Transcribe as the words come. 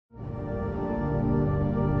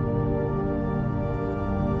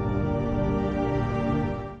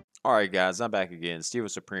Alright guys, I'm back again.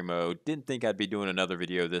 StevoSupremo. Didn't think I'd be doing another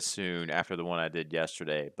video this soon after the one I did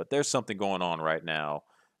yesterday, but there's something going on right now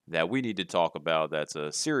that we need to talk about that's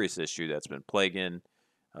a serious issue that's been plaguing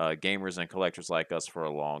gamers and collectors like us for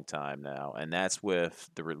a long time now, and that's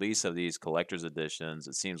with the release of these collector's editions.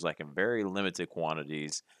 It seems like in very limited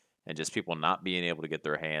quantities, and just people not being able to get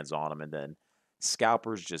their hands on them, and then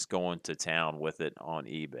scalpers just going to town with it on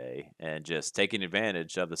eBay and just taking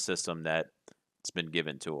advantage of the system that it's been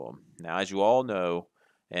given to them. Now, as you all know,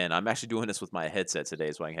 and I'm actually doing this with my headset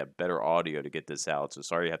today so I can have better audio to get this out. So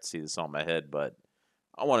sorry you have to see this on my head, but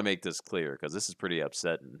I want to make this clear because this is pretty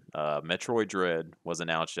upsetting. Metroid Dread was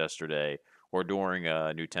announced yesterday or during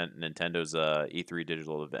Nintendo's E3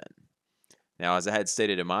 digital event. Now, as I had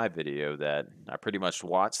stated in my video, that I pretty much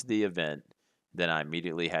watched the event, then I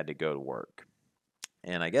immediately had to go to work.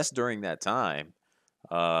 And I guess during that time,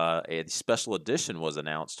 a special edition was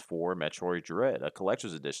announced for Metroid Dread, a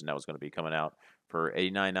collector's edition that was going to be coming out for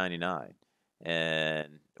 $89.99.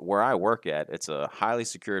 And where I work at, it's a highly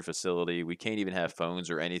secured facility. We can't even have phones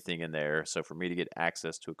or anything in there. So for me to get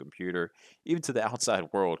access to a computer, even to the outside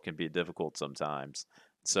world, can be difficult sometimes.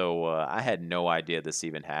 So I had no idea this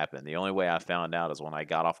even happened. The only way I found out is when I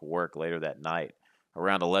got off of work later that night.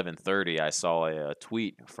 Around 11:30, I saw a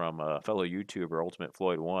tweet from a fellow YouTuber, Ultimate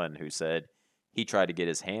Floyd One, who said he tried to get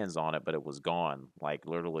his hands on it, but it was gone, like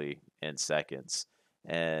literally in seconds.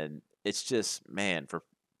 And it's just, man, for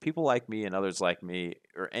people like me and others like me,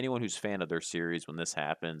 or anyone who's fan of their series, when this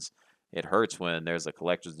happens, it hurts when there's a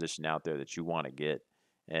collector's edition out there that you want to get,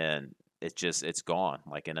 and it's gone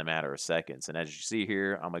like in a matter of seconds. And as you see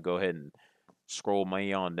here, I'm gonna go ahead and scroll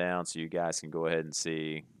me on down so you guys can go ahead and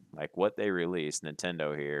see like what they released.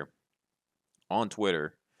 Nintendo here on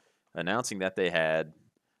Twitter announcing that they had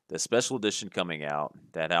the special edition coming out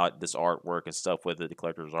that out this artwork and stuff with it, the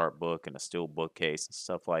collector's art book and a steel bookcase and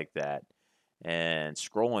stuff like that. And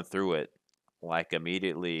scrolling through it, like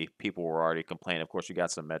immediately people were already complaining. Of course, you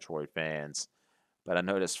got some Metroid fans, but I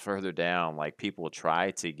noticed further down, like people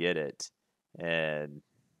try to get it, and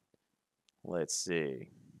let's see,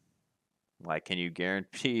 like, can you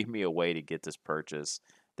guarantee me a way to get this purchase?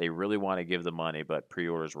 They really want to give the money, but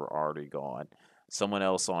pre-orders were already gone. Someone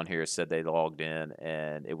else on here said they logged in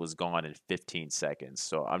and it was gone in 15 seconds.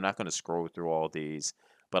 So I'm not going to scroll through all these,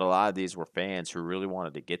 but a lot of these were fans who really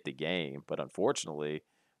wanted to get the game. But unfortunately,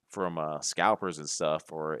 from scalpers and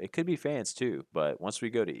stuff, or it could be fans too. But once we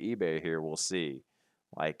go to eBay here, we'll see.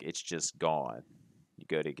 Like, it's just gone. You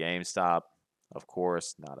go to GameStop, of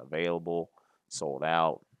course, not available, sold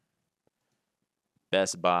out.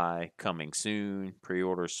 Best Buy coming soon,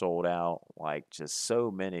 pre-order sold out. Like, just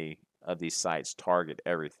so many of these sites target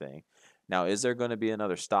everything. Now, is there going to be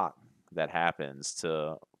another stock that happens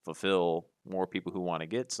to fulfill more people who want to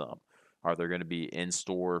get some? Are there going to be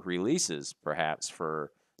in-store releases perhaps for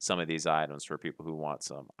some of these items for people who want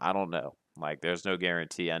some? I don't know. Like, there's no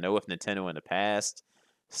guarantee. I know with Nintendo in the past,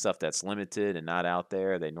 stuff that's limited and not out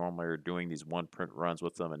there, they normally are doing these one print runs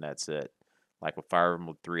with them and that's it. Like with Fire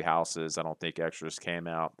Emblem Three Houses, I don't think extras came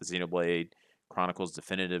out. The Xenoblade Chronicles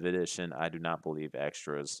Definitive Edition, I do not believe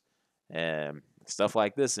extras. And stuff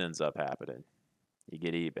like this ends up happening. You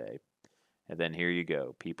get eBay. And then here you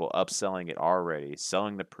go. People upselling it already,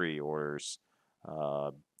 selling the pre-orders.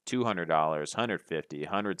 $200, $150,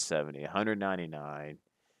 $170, $199,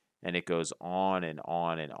 and it goes on and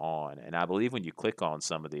on and on. And I believe when you click on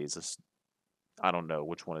some of these, I don't know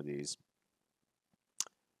which one of these,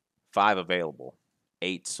 5 available,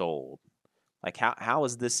 8 sold. Like, how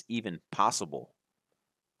is this even possible?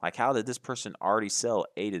 Like, how did this person already sell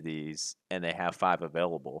 8 of these and they have 5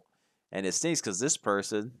 available? And it stinks because this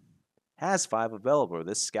person has 5 available.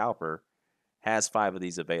 This scalper has 5 of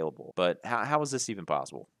these available. But how is this even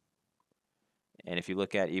possible? And if you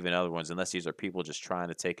look at even other ones, unless these are people just trying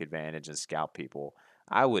to take advantage and scalp people,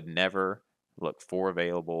 I would never look for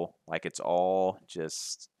available. Like, it's all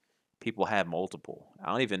just people have multiple.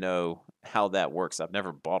 I don't even know how that works. I've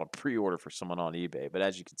never bought a pre-order for someone on eBay, but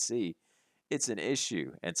as you can see, it's an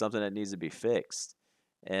issue and something that needs to be fixed.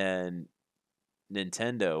 And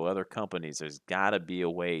Nintendo, other companies, there's got to be a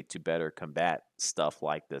way to better combat stuff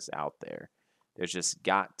like this out there. There's just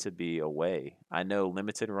got to be a way. I know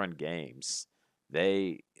limited run games,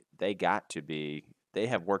 they they got to be they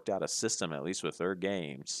have worked out a system at least with their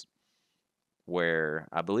games where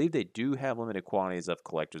I believe they do have limited quantities of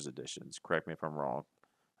collector's editions. Correct me if I'm wrong.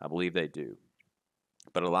 I believe they do.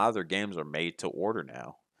 But a lot of their games are made to order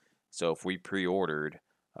now. So if we pre-ordered,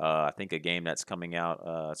 I think a game that's coming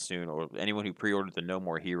out soon, or anyone who pre-ordered the No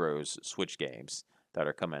More Heroes Switch games that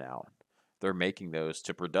are coming out, they're making those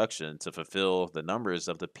to production to fulfill the numbers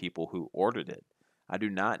of the people who ordered it. I do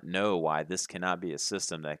not know why this cannot be a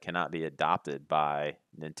system that cannot be adopted by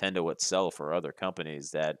Nintendo itself or other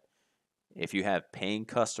companies. That if you have paying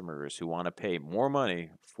customers who want to pay more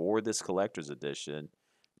money for this collector's edition,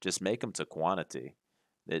 just make them to quantity.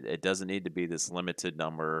 It doesn't need to be this limited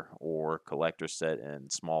number or collector set in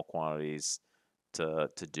small quantities to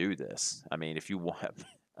do this. I mean, if you want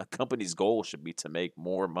a company's goal should be to make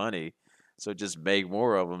more money, so just make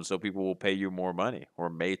more of them so people will pay you more money or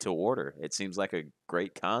made to order. It seems like a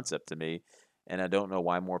great concept to me, and I don't know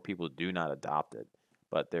why more people do not adopt it.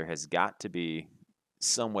 But there has got to be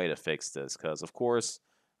some way to fix this because, of course,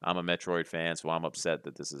 I'm a Metroid fan, so I'm upset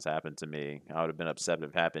that this has happened to me. I would have been upset if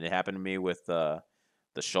it happened. It happened to me with the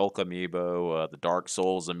Shulk amiibo, the Dark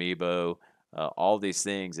Souls amiibo, all these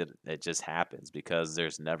things. It just happens because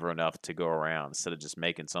there's never enough to go around. Instead of just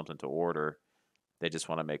making something to order, they just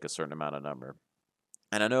want to make a certain amount of number.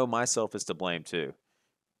 And I know myself is to blame too.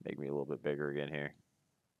 Make me a little bit bigger again here.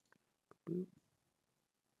 Boop.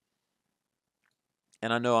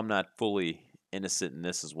 And I know I'm not fully innocent in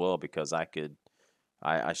this as well because I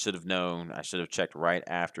should have known. I should have checked right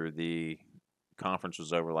after the conference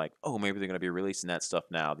was over, like, oh, maybe they're going to be releasing that stuff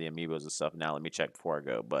now, the amiibos and stuff now. Let me check before I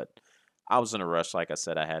go. But I was in a rush. Like I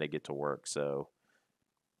said, I had to get to work. So,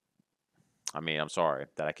 I mean, I'm sorry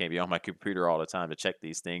that I can't be on my computer all the time to check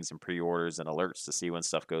these things and pre-orders and alerts to see when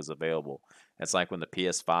stuff goes available. It's like when the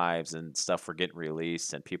PS5s and stuff were getting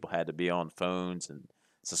released and people had to be on phones and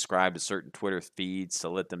subscribe to certain Twitter feeds to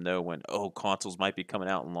let them know when, oh, consoles might be coming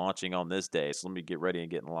out and launching on this day. So let me get ready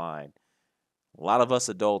and get in line. A lot of us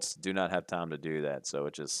adults do not have time to do that, so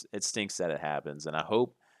it stinks that it happens, and I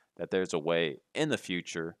hope that there's a way in the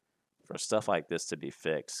future for stuff like this to be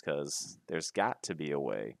fixed because there's got to be a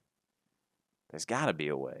way. There's got to be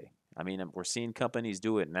a way. I mean, we're seeing companies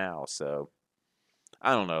do it now, so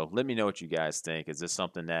I don't know. Let me know what you guys think. Is this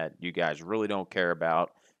something that you guys really don't care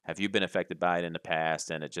about? Have you been affected by it in the past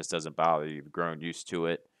and it just doesn't bother you? You've grown used to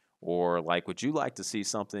it? Or, like, would you like to see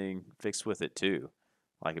something fixed with it too?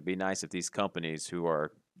 Like, it'd be nice if these companies who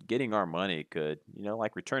are getting our money could,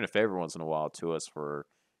 like, return a favor once in a while to us for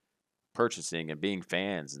purchasing and being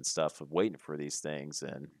fans and stuff of waiting for these things.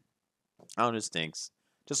 And I don't know, it stinks.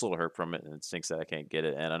 Just a little hurt from it, and it stinks that I can't get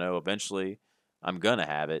it. And I know eventually I'm gonna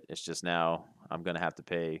have it. It's just now I'm gonna have to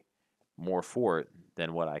pay more for it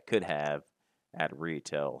than what I could have at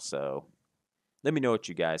retail. So let me know what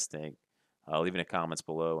you guys think. Leave in the comments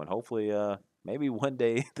below, and hopefully, maybe one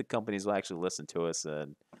day the companies will actually listen to us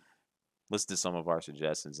and listen to some of our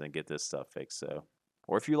suggestions and get this stuff fixed. So,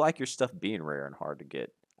 or if you like your stuff being rare and hard to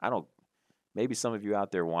get, I don't. Maybe some of you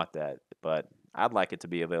out there want that, but I'd like it to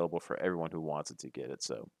be available for everyone who wants it to get it.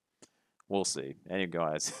 So we'll see.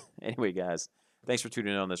 Anyway, guys, thanks for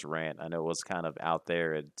tuning in on this rant. I know it was kind of out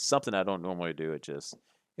there. It's something I don't normally do. It's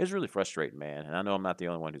really frustrating, man. And I know I'm not the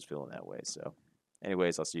only one who's feeling that way. So,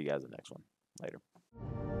 anyways, I'll see you guys in the next one.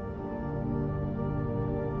 Later.